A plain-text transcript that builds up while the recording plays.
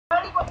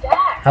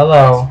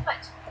Hello.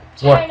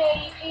 What?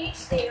 1080p,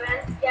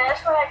 Steven. Yeah,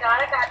 that's what I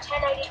got. I got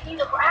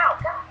 1080p Ow,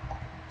 God.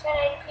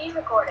 1080p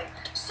recording.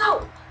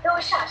 So, no,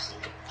 stop,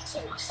 Steven.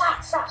 Steven,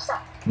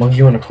 stop. Mug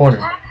you in a corner.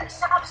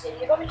 Stop, Steven.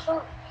 You're gonna kill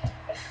me.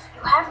 If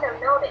you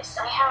haven't noticed,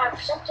 I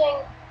have something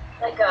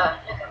like a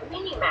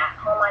mini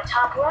map on my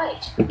top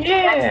right.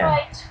 Yeah. That's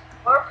right.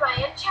 We're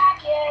playing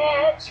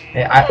Tekkit.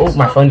 Hey,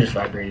 my phone just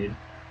vibrated.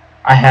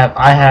 I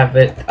have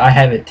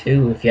it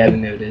too. If you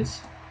haven't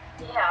noticed.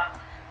 Yeah,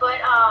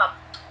 but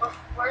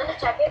we're in the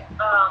Tekkit.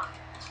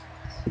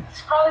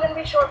 It's probably gonna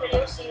be a short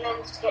video.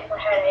 Steven's getting a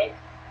headache.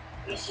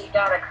 He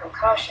got a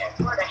concussion.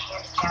 What a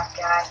handicapped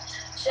guy.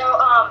 So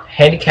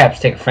Handicaps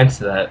take offense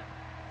to that.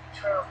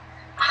 True.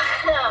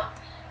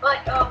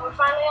 But we're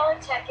finally on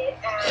Tekkit,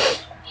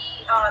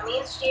 and me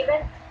and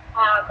Steven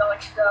are going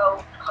to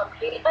go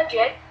complete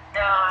legit.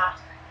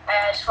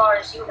 As far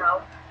as you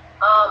know.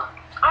 Oh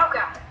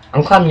God.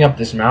 I'm climbing up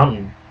this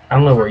mountain. I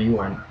don't know where you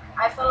went.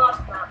 I fell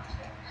off the mountain.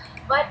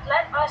 But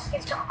let us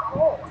get started.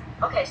 Oh.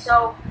 Okay,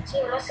 so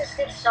Steven, let's just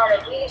get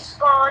started. We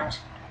spawned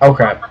Oh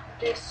crap. on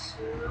this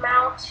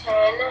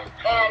mountain,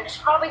 and it's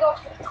probably going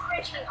to be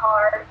pretty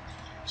hard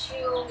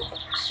to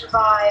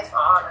survive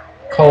on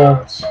a Cole.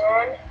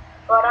 mountain.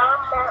 But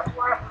I'm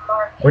marking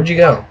Where'd you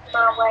go?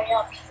 my way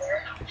up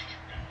here.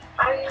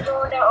 Are you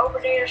going over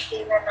there,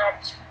 Steven?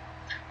 That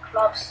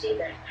Club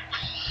Steven.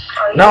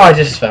 No, I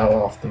just fell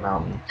off the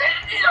mountain.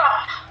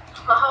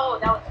 Oh,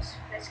 that was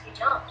a risky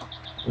jump.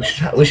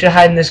 We should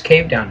hide in this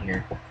cave down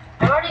here.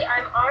 I'm already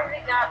hungry.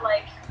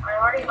 Like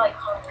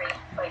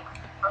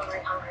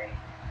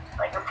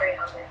I'm pretty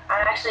hungry. I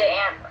actually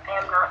am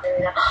not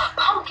really that.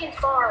 Pumpkin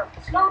farm,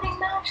 floating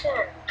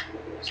mountain.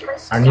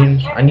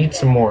 I need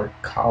some more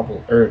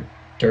cobble or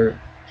dirt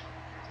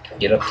to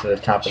get up to the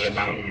top of the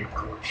mountain.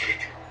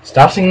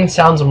 Stop singing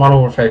Sounds of Modern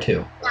Warfare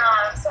 2.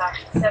 I'm sorry.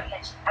 It's so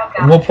catchy. Oh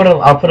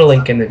God. I'll put a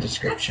link in the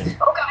description.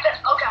 Oh God.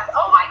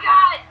 Oh my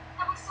God.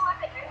 That was so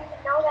epic. I didn't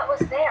even know that was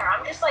there.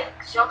 I'm just like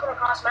jumping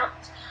across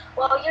mountains.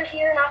 Well, you're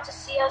here not to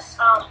see us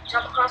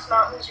jump across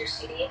mountains.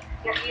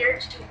 You're here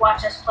to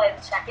watch us play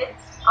the Tekkit.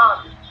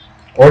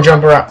 Or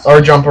jump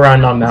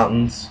around on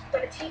mountains. I'm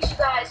gonna teach you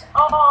guys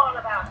all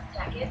about the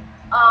Tekkit.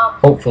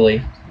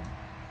 Hopefully,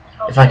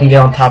 if I can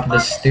get on top of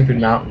this stupid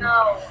mountain.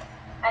 No.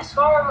 As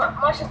far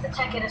much of the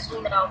Tekkit as we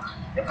know,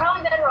 you're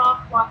probably better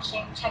off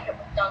watching Tekkit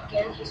with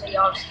Duncan. He's a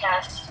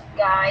Yogscast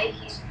guy.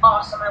 He's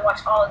awesome. I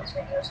watch all of his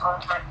videos all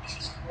the time because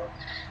he's cool.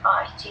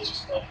 He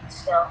teaches me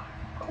still.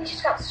 We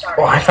just got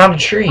started. Oh, I found a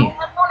tree.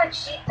 I want to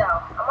cheat though.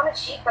 I want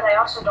to cheat, but I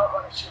also don't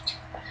want to cheat.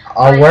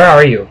 Oh, where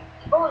are you?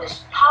 Oh,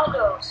 there's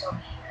Pogos over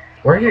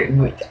here.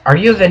 Where are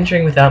you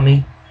adventuring without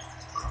me?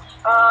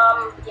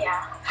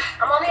 Yeah.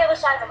 I'm on the other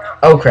side of the mountain.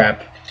 Oh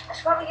crap. I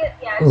should probably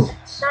it's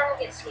starting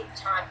to get sleepy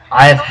time.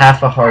 I have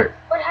half a heart.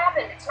 What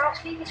happened? It's not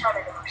sleepy time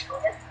anymore,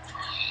 Steven.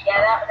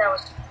 Yeah, that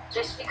was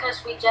just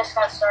because we just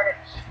got started.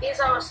 Because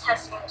I was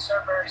testing the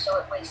server, so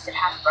it wasted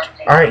half of our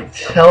day. Alright,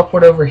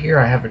 teleport over here.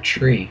 I have a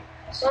tree.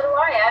 So do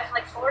I. I have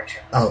like 4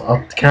 trees.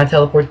 Oh, can I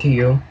teleport to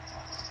you?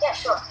 Yeah,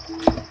 sure.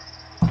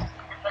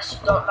 Unless you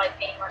don't like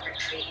being under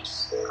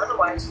trees.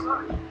 Otherwise, come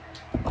on.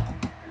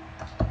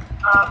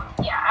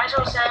 Yeah, as I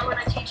was saying, I'm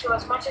going to teach you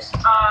as much as we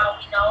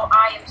know.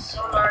 I am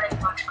still learning a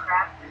bunch of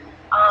crap.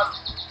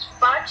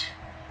 But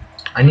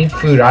I need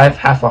food. I have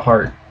half a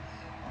heart.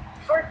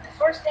 The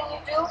first thing you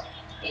do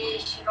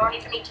is you don't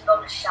even need to go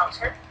to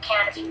shelter. You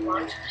can if you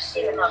want.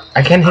 Steven, look.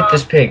 I can't hit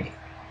this pig.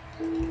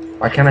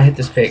 Why can't I hit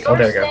this pig? Oh,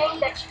 there we go. The first thing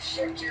that you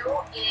should do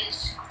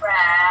is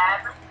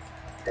grab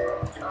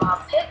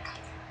a pick,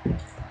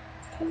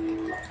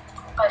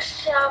 a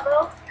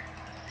shovel,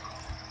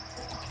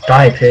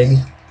 Die, pig.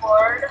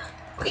 sword.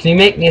 Can you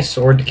make me a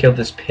sword to kill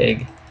this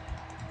pig?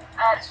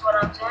 That's what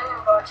I'm doing.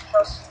 I'm going to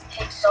kill some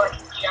pigs so I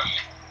can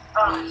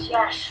jump.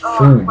 Yes. Oh,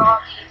 Food.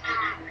 Rocky.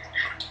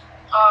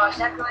 Is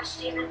that good,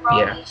 Steven?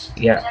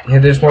 Yeah. Here,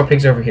 there's more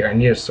pigs over here. I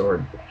need a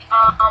sword.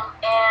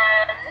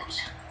 And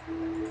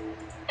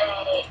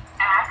a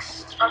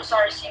axe. I'm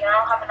sorry, Steven. I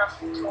don't have enough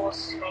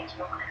tools to make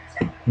you one.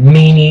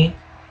 Meanie.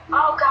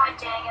 Oh, God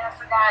dang it. I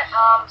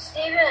forgot.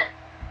 Steven,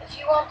 if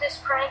you want this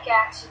prank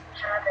axe, you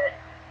can have it.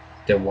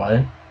 The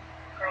what?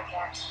 Prank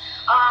axe.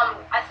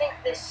 I think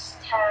this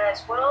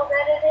has wood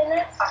embedded in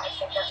it. I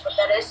think that's what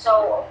that is.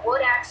 So,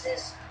 wood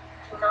axes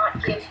do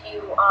not give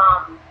you,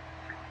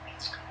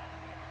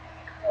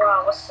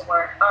 well, what's the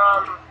word?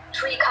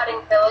 Tree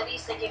cutting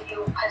abilities. They give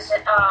you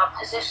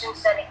position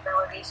setting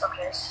abilities.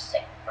 Okay, this is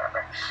taking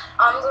forever.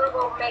 I'm gonna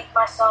go make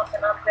myself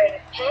an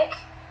upgraded pick.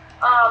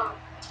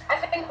 I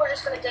think we're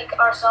just gonna dig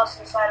ourselves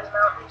inside of the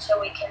mountain so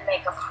we can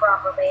make a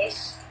proper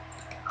base.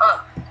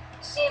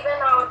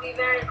 Steven, I would be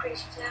very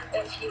appreciative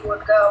if you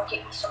would go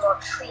get me some more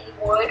tree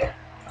wood.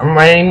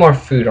 I need more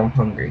food. I'm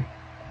hungry.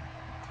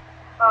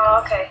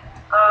 Okay.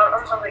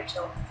 I'm hungry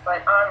too,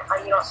 but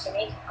you don't see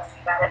me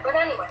complaining about it. But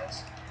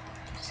anyways,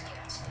 just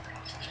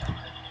kidding.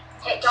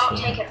 Hey, don't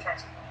take it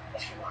offensive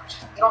if you want.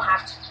 You don't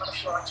have to, but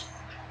if you want to.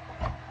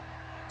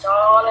 It's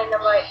all in the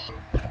right.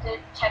 The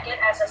Tekkit,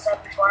 as I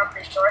said before, I'm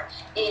pretty sure,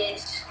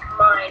 is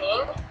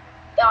mining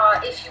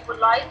if you would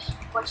like,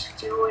 what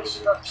you do is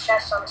you have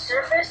chests on the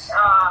surface,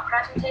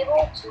 crafting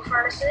table, 2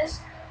 furnaces.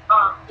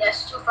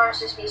 Yes, 2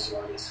 furnaces means you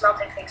will be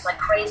smelting things like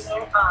crazy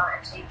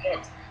until you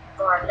get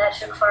more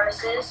electric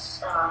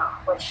furnaces,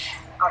 which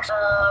are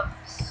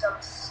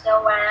some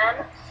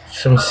stone.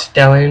 Some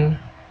stone.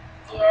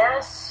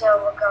 Yes, so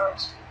we're going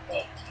to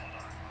make,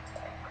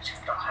 which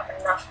we don't have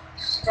enough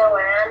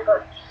stone,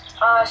 but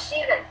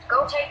Steven,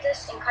 go take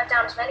this and cut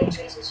down as many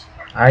trees as you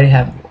can. I already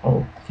have.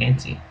 Oh,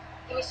 fancy.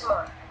 Give me some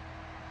more.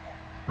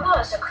 Oh,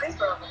 there's a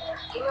creeper over there.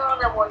 Give me all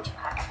that wood you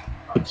have.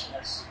 Oh,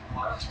 jeez.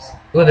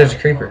 Oh, there's a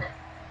creeper.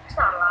 It's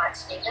not a lot,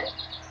 Steven.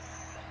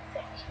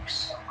 Thank you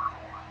so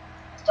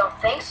much.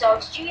 Don't think so.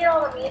 Did you eat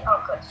all the meat?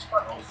 Oh, good. It's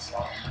more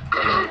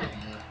meat.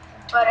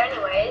 But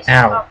anyways.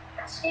 Ow.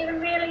 Steven,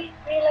 really?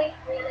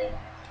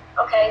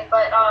 Okay,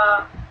 but,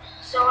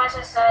 so as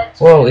I said...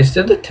 Whoa, is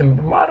there the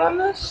timber mod on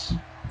this?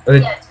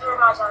 Yeah, timber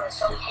mod's on this,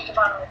 so we hit the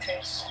bottom of the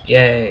trees.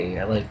 Yay,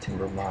 I like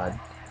timber mod.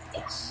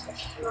 Yes,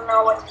 if you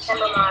know what the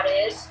timber mod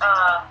is,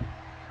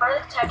 part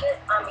of the Tekkit,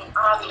 I mean,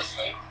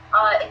 obviously,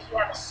 if you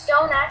have a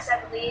stone axe, I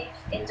believe,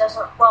 it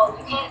doesn't, well,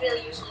 you can't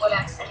really use a wood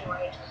axe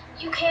anyway.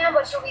 You can,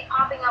 but you'll be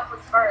popping up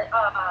with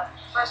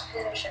first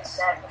position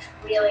set, which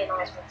really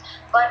annoys me.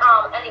 But,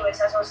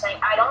 anyways, as I was saying,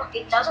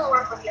 it doesn't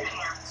work with your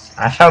hands.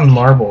 I found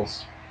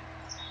marbles.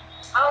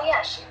 Oh,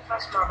 yeah, she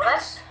found some marble.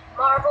 That's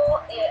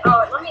marble.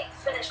 Oh, let me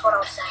finish what I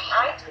was saying.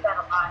 I do that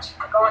a lot.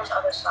 I go into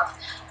other stuff.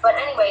 But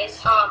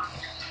anyways,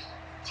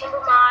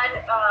 timber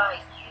mod,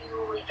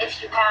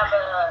 if you have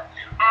a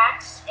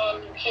axe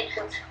and you hit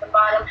the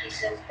bottom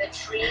piece of the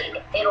tree,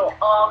 it'll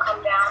all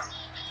come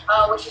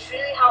down, which is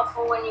really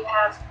helpful when you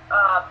have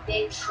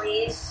big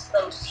trees,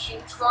 those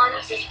huge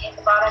ones. If you hit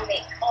the bottom,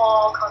 they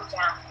all come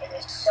down. It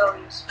is so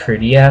useful.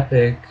 Pretty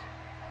epic.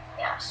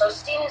 Yeah, so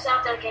Steven's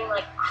out there getting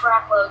like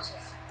crap loads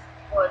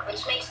of wood,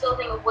 which makes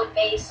building a wood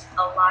base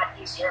a lot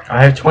easier.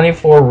 I have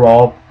 24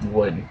 raw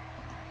wood.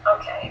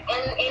 Okay,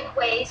 in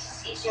ways,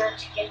 it's easier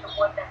to get the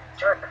wood than the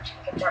dirt to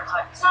get dirt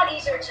cut. It's not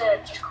easier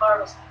to just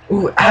carve as...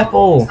 Ooh,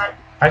 apple!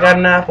 I got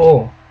an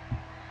apple.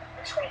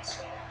 That's great,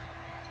 Steven.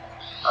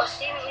 Oh,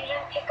 Steven, you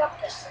didn't pick up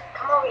this thing.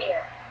 Come over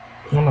here.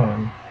 Hold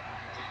on.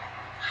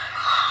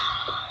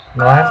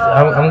 No,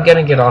 I'm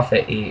gonna get off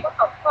at 8.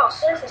 Whoa,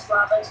 surface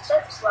lava.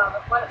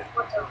 What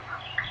the...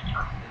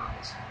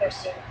 Here,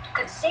 Steven.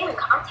 Steven,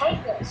 come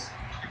take this.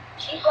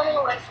 Keep running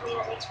away from me,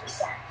 that makes me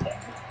sad.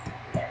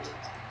 There.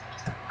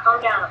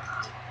 Calm down.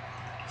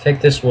 Take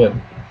this wood.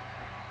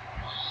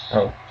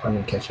 Oh, let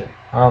me catch it.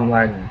 Oh, I'm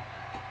lagging.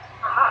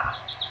 Aha.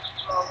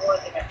 More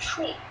wood in a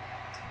tree.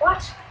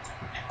 What?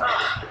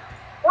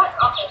 What?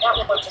 Okay,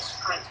 that wood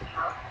just finds me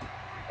out.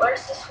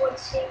 Where's this wood,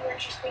 Steven,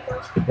 that you speak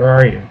of? Where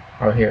are you?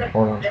 Oh, here.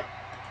 Hold on.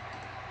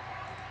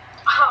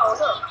 Oh,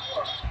 look.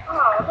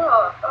 Oh,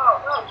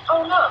 look.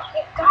 Oh, look.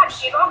 God,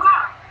 Steve. Oh,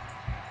 God.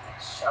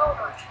 So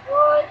much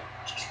wood.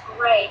 Just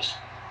great.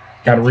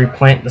 Gotta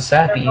replant the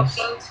They're sappies.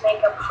 looking to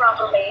make a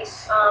proper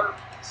base.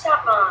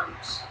 Sap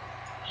bombs.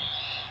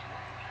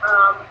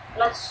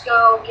 Let's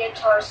go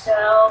get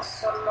ourselves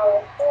some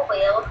more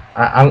wood.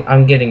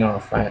 I'm getting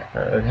off. I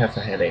have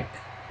a headache.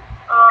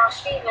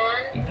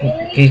 Steven,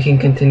 really? You can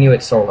continue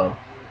it solo.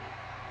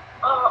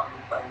 Oh,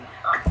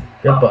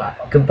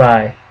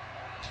 Goodbye.